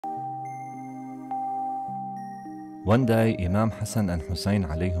One day, Imam Hassan and Husayn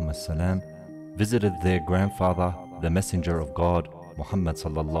alayhum as-salam visited their grandfather, the Messenger of God, Mohammed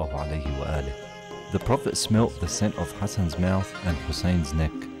sallallahu alayhi wa alih. The Prophet smelt the scent of Hassan's mouth and Husayn's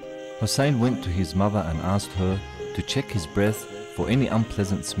neck. Husayn went to his mother and asked her to check his breath for any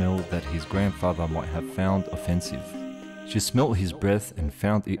unpleasant smell that his grandfather might have found offensive. She smelt his breath and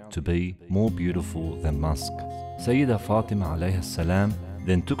found it to be more beautiful than musk. Sayyida Fatima alayhi salam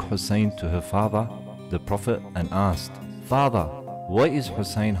then took Husayn to her father, the Prophet, and asked, "Father, why is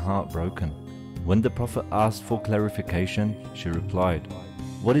Husayn heartbroken?" When the Prophet asked for clarification, she replied,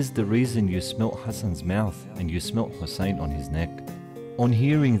 "What is the reason you smelt Hassan's mouth and you smelt Husayn on his neck?" On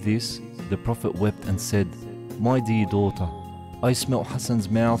hearing this, the Prophet wept and said, "My dear daughter, I smelt Hassan's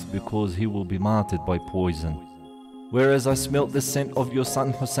mouth because he will be martyred by poison, whereas I smelt the scent of your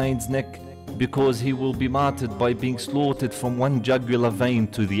son Husayn's neck because he will be martyred by being slaughtered from one jugular vein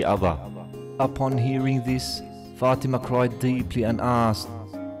to the other." Upon hearing this, Fatima cried deeply and asked,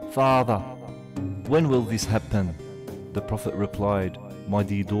 "Father, when will this happen?" The Prophet replied, "My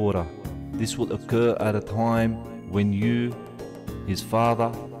dear daughter, this will occur at a time when you, his father,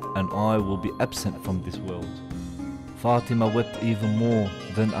 and I will be absent from this world." Fatima wept even more,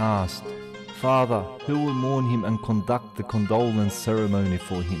 then asked, "Father, who will mourn him and conduct the condolence ceremony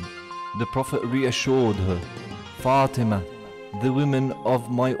for him?" The Prophet reassured her, "Fatima, the women of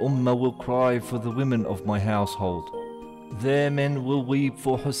my ummah will cry for the women of my household. Their men will weep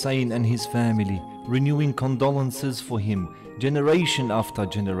for Husayn and his family, renewing condolences for him generation after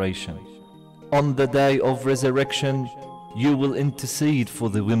generation. On the day of resurrection, you will intercede for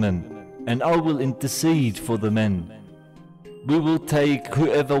the women, and I will intercede for the men. We will take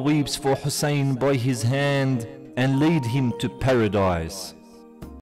whoever weeps for Husayn by his hand and lead him to paradise."